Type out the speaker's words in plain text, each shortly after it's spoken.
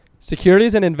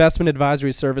Securities and investment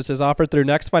advisory services offered through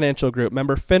Next Financial Group,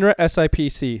 member FINRA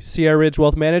SIPC. Sierra Ridge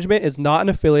Wealth Management is not an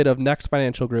affiliate of Next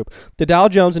Financial Group. The Dow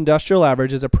Jones Industrial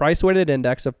Average is a price-weighted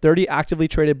index of 30 actively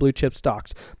traded blue-chip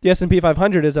stocks. The S&P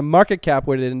 500 is a market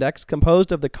cap-weighted index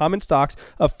composed of the common stocks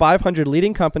of 500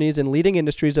 leading companies and leading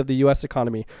industries of the U.S.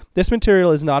 economy. This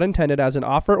material is not intended as an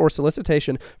offer or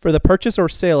solicitation for the purchase or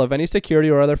sale of any security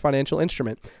or other financial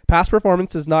instrument. Past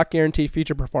performance does not guarantee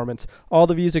future performance. All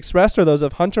the views expressed are those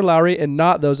of Hunter Lowry and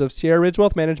not those of Sierra Ridge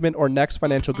Wealth Management or Next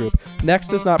Financial Group. Next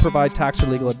does not provide tax or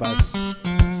legal advice.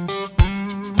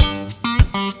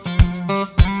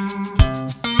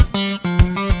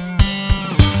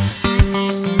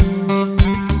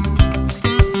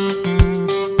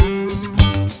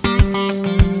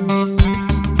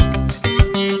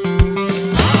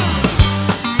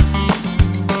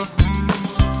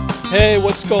 Hey,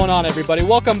 what's going on, everybody?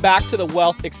 Welcome back to the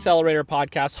Wealth Accelerator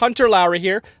Podcast. Hunter Lowry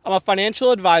here. I'm a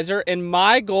financial advisor, and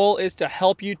my goal is to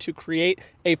help you to create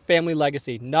a family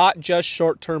legacy, not just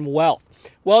short-term wealth.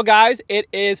 Well, guys, it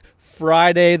is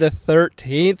Friday the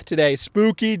 13th today.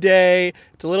 Spooky day.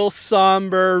 It's a little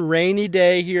somber, rainy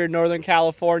day here in Northern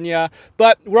California,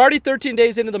 but we're already 13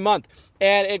 days into the month,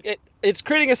 and it's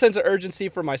creating a sense of urgency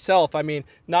for myself. I mean,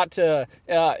 it's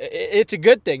a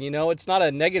good thing, you know, it's not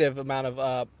a negative amount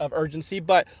of urgency,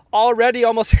 but already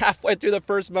almost halfway through the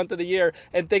first month of the year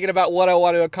and thinking about what I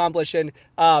want to accomplish. And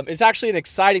it's actually an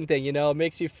exciting thing, you know, it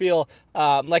makes you feel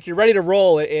like you're ready to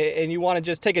roll and you want to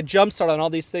just take a jump start on all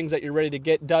these things that you're ready to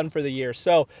get done for the year.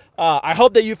 So I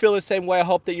hope that you feel the same way. I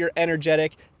hope that you're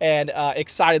energetic and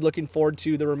excited, looking forward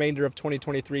to the remainder of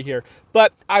 2023 here.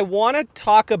 But I want to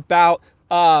talk about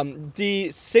the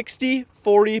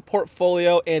 60-40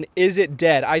 portfolio and is it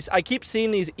dead? I keep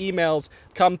seeing these emails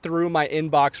come through my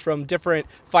inbox from different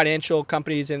financial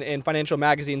companies and financial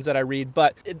magazines that I read,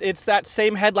 but it's that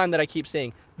same headline that I keep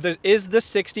seeing. Is the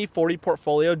 60-40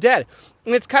 portfolio dead?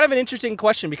 And it's kind of an interesting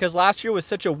question because last year was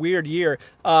such a weird year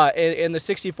and the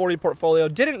 60-40 portfolio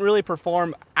didn't really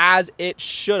perform as it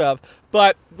should have.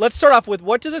 But let's start off with,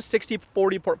 what does a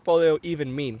 60-40 portfolio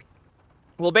even mean?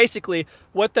 Well, basically,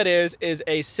 what that is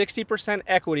a 60%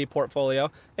 equity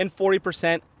portfolio and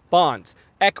 40% bonds.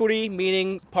 Equity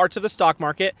meaning parts of the stock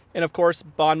market, and of course,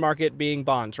 bond market being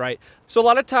bonds, right? So a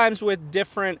lot of times with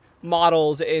different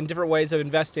models and different ways of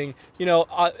investing, you know,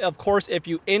 of course, if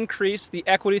you increase the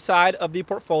equity side of the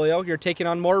portfolio, you're taking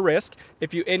on more risk.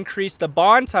 If you increase the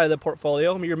bond side of the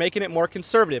portfolio, you're making it more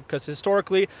conservative because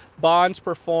historically, bonds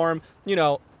perform, you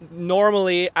know,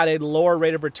 normally at a lower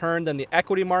rate of return than the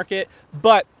equity market,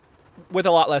 but with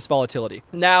a lot less volatility.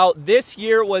 Now, this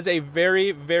year was a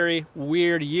very, very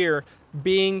weird year,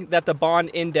 being that the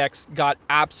bond index got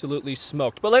absolutely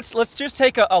smoked. But let's just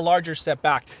take a larger step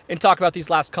back and talk about these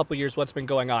last couple years, what's been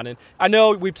going on. And I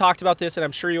know we've talked about this, and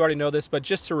I'm sure you already know this, but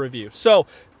just to review. So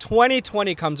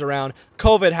 2020 comes around,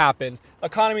 COVID happens,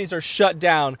 economies are shut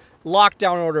down,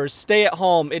 lockdown orders, stay at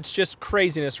home. It's just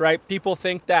craziness, right? People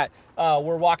think that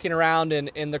we're walking around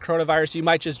in the coronavirus, you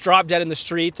might just drop dead in the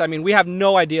streets. I mean, we have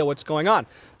no idea what's going on.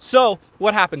 So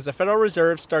what happens? The Federal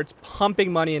Reserve starts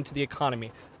pumping money into the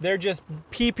economy. They're just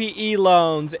PPE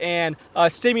loans and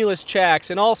stimulus checks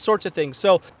and all sorts of things.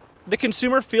 So the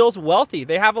consumer feels wealthy.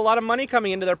 They have a lot of money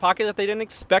coming into their pocket that they didn't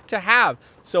expect to have.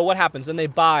 So what happens? Then they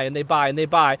buy and they buy and they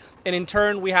buy. And in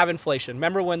turn, we have inflation.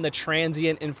 Remember when the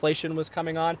transient inflation was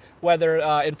coming on, whether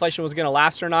inflation was going to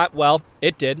last or not? Well,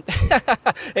 it did.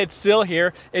 It's still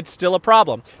here. It's still a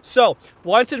problem. So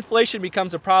once inflation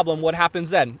becomes a problem, what happens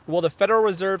then? Well, the Federal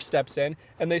Reserve steps in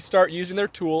and they start using their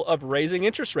tool of raising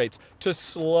interest rates to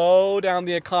slow down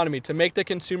the economy, to make the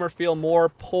consumer feel more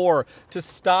poor, to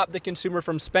stop the consumer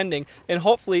from spending, and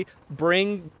hopefully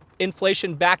bring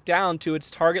inflation back down to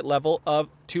its target level of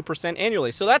 2%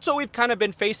 annually. So that's what we've kind of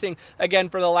been facing again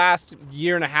for the last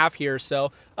year and a half here or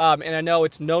so. And I know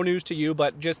it's no news to you,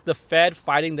 but just the Fed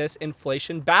fighting this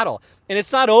inflation battle. And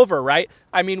it's not over, right?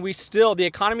 I mean, the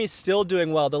economy is still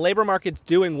doing well. The labor market's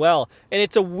doing well. And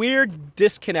it's a weird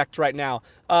disconnect right now.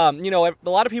 You know, a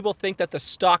lot of people think that the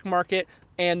stock market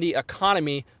and the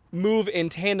economy move in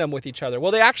tandem with each other.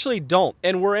 Well, they actually don't.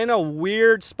 And we're in a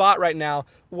weird spot right now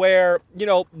where, you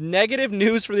know, negative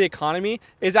news for the economy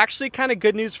is actually kind of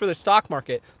good news for the stock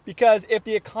market. Because if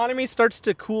the economy starts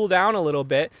to cool down a little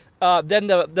bit, then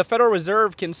the Federal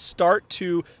Reserve can start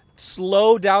to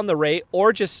slow down the rate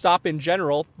or just stop in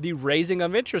general the raising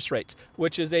of interest rates,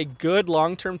 which is a good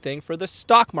long-term thing for the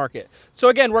stock market. So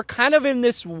again, we're kind of in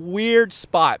this weird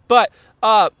spot. But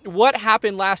what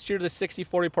happened last year to the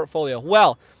 60-40 portfolio?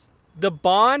 Well, the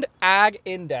Bond Ag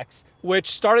Index,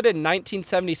 which started in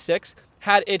 1976,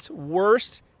 had its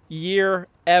worst year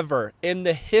ever in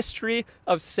the history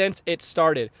of since it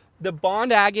started. The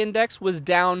Bond Ag Index was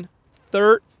down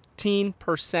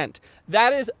 13%.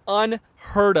 That is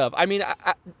unheard of. I mean,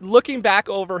 looking back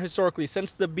over historically,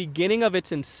 since the beginning of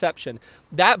its inception,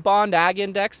 that Bond Ag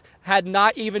Index had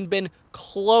not even been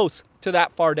close to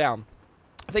that far down.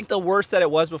 I think the worst that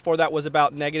it was before that was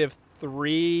about negative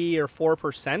 3 or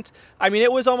 4%. I mean,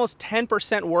 it was almost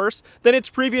 10% worse than its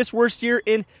previous worst year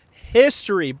in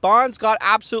history. Bonds got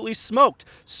absolutely smoked.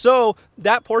 So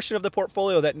that portion of the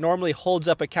portfolio that normally holds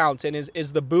up accounts and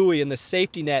is the buoy and the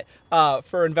safety net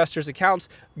for investors' accounts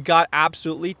got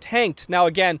absolutely tanked. Now,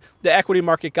 again, the equity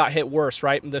market got hit worse,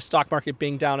 right? The stock market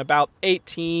being down about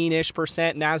 18-ish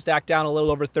percent, NASDAQ down a little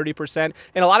over 30%.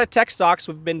 And a lot of tech stocks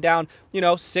have been down,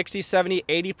 60, 70,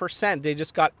 80%. They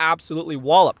just got absolutely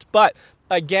walloped. But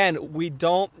again, we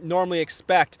don't normally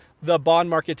expect the bond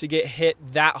market to get hit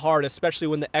that hard, especially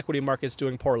when the equity market's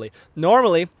doing poorly.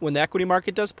 Normally, when the equity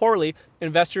market does poorly,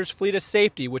 investors flee to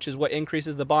safety, which is what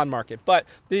increases the bond market. But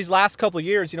these last couple of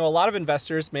years, a lot of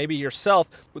investors, maybe yourself,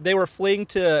 they were fleeing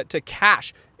to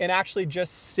cash and actually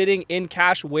just sitting in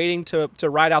cash waiting to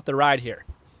ride out the ride here.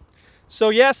 So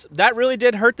yes, that really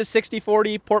did hurt the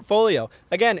 60-40 portfolio.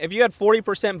 Again, if you had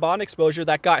 40% bond exposure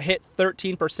that got hit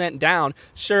 13% down,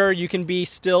 sure, you can be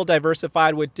still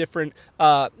diversified with different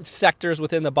sectors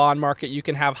within the bond market. You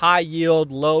can have high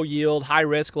yield, high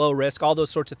risk, low risk, all those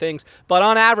sorts of things. But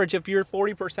on average, if your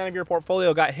 40% of your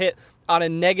portfolio got hit on a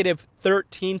negative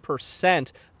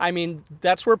 13%, I mean,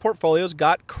 that's where portfolios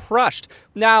got crushed.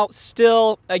 Now,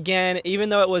 still, again, even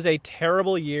though it was a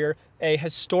terrible year, a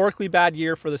historically bad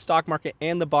year for the stock market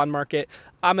and the bond market,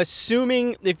 I'm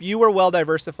assuming if you were well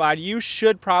diversified, you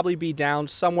should probably be down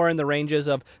somewhere in the ranges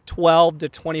of 12 to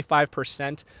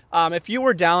 25%. If you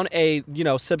were down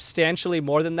substantially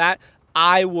more than that,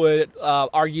 I would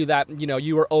argue that,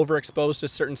 you were overexposed to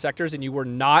certain sectors and you were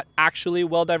not actually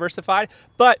well diversified.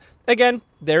 But again,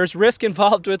 there's risk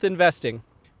involved with investing.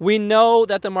 We know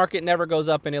that the market never goes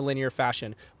up in a linear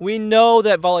fashion. We know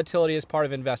that volatility is part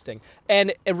of investing.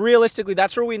 And realistically,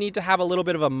 that's where we need to have a little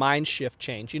bit of a mind shift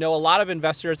change. A lot of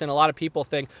investors and a lot of people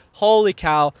think, holy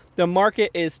cow, the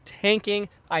market is tanking.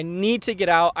 I need to get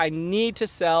out. I need to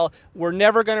sell. We're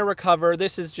never going to recover.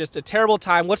 This is just a terrible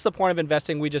time. What's the point of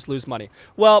investing? We just lose money.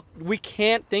 Well, we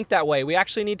can't think that way. We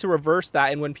actually need to reverse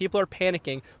that. And when people are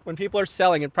panicking, when people are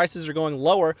selling and prices are going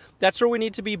lower, that's where we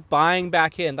need to be buying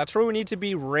back in. That's where we need to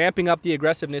be ramping up the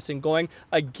aggressiveness and going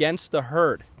against the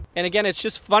herd. And again, it's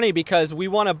just funny because we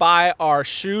want to buy our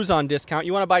shoes on discount.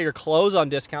 You want to buy your clothes on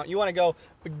discount. You want to go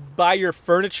buy your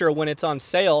furniture when it's on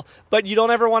sale, but you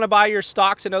don't ever want to buy your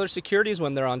stocks and other securities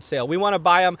when they're on sale. We want to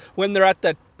buy them when they're at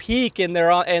the peak and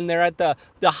they're at the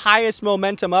highest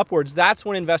momentum upwards. That's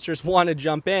when investors want to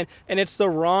jump in, and it's the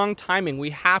wrong timing. We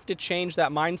have to change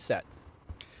that mindset.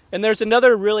 And there's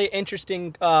another really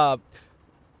interesting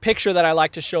picture that I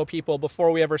like to show people before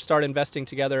we ever start investing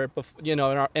together, in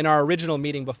our original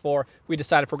meeting before we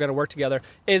decide if we're going to work together,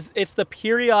 it's the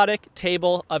periodic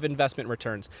table of investment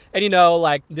returns.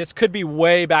 And this could be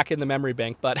way back in the memory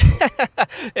bank, but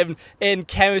in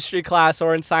chemistry class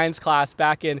or in science class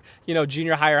back in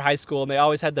junior high or high school, and they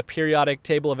always had the periodic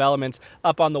table of elements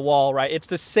up on the wall, right? It's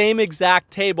the same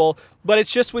exact table, but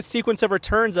it's just with sequence of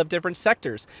returns of different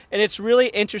sectors. And it's really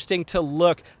interesting to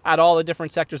look at all the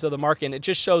different sectors of the market, and it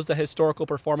just shows the historical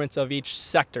performance of each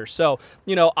sector. So,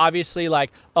 obviously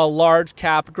like a large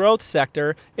cap growth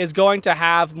sector is going to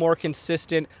have more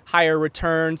consistent higher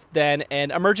returns than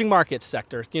an emerging markets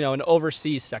sector, an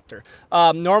overseas sector.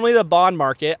 Normally the bond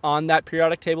market on that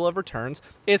periodic table of returns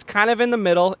is kind of in the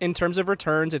middle in terms of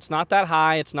returns. It's not that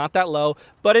high, it's not that low,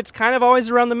 but it's kind of always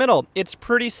around the middle. It's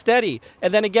pretty steady.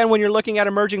 And then again, when you're looking at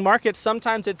emerging markets,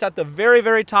 sometimes it's at the very,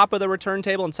 very top of the return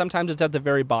table and sometimes it's at the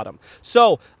very bottom.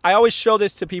 So I always show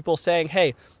this to people saying,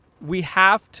 hey, we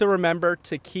have to remember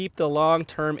to keep the long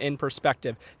term in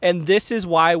perspective. And this is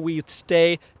why we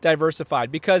stay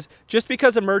diversified, because just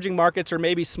because emerging markets or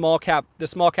maybe the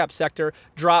small cap sector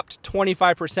dropped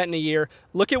 25% in a year,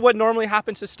 look at what normally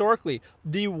happens historically.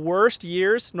 The worst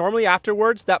years, normally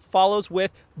afterwards, that follows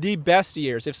with the best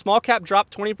years. If small cap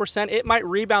dropped 20%, it might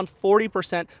rebound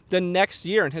 40% the next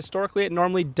year. And historically, it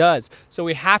normally does. So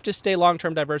we have to stay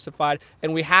long-term diversified,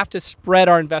 and we have to spread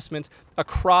our investments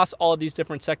across all of these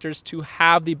different sectors to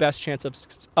have the best chance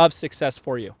of success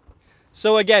for you.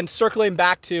 So again, circling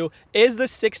back to, is the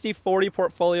 60-40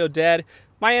 portfolio dead?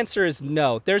 My answer is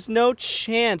no. There's no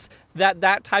chance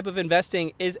that type of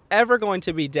investing is ever going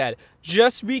to be dead.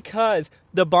 Just because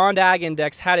the Bond Ag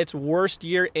Index had its worst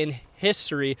year in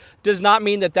history does not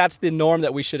mean that that's the norm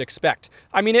that we should expect.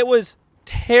 I mean, it was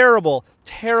terrible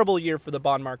year for the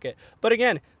bond market. But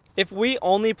again, If we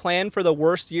only plan for the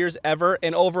worst years ever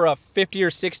and over a 50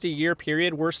 or 60 year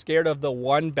period, we're scared of the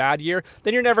one bad year,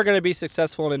 then you're never going to be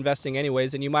successful in investing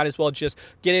anyways. And you might as well just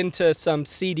get into some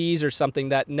CDs or something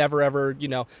that never ever,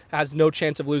 has no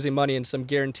chance of losing money in some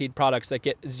guaranteed products that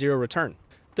get zero return.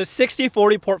 The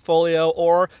 60-40 portfolio,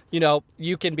 or,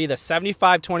 you can be the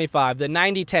 75-25, the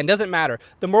 90-10, doesn't matter.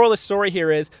 The moral of the story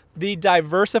here is the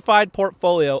diversified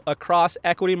portfolio across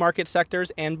equity market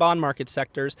sectors and bond market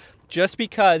sectors, just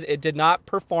because it did not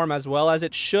perform as well as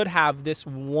it should have this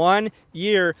one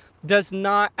year, does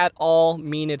not at all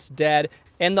mean it's dead.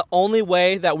 And the only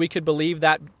way that we could believe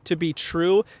that to be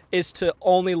true is to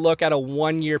only look at a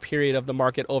 1 year period of the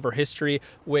market over history,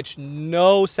 which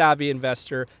no savvy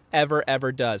investor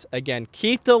ever does. Again,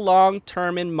 keep the long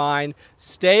term in mind,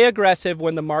 stay aggressive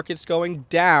when the market's going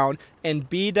down, and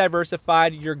be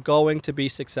diversified. You're going to be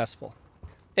successful.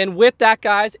 And with that,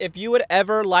 guys, if you would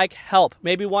ever like help,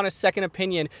 maybe want a second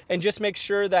opinion, and just make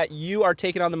sure that you are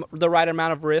taking on the right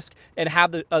amount of risk and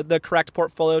have the correct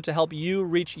portfolio to help you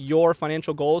reach your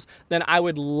financial goals, then I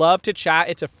would love to chat.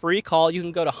 It's a free call. You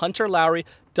can go to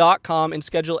hunterlowry.com and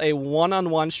schedule a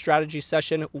one-on-one strategy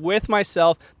session with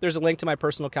myself. There's a link to my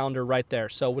personal calendar right there.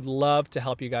 So would love to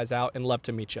help you guys out and love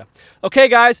to meet you. Okay,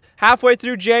 guys, halfway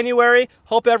through January.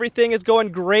 Hope everything is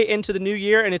going great into the new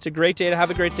year, and it's a great day to have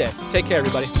a great day. Take care,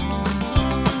 everybody.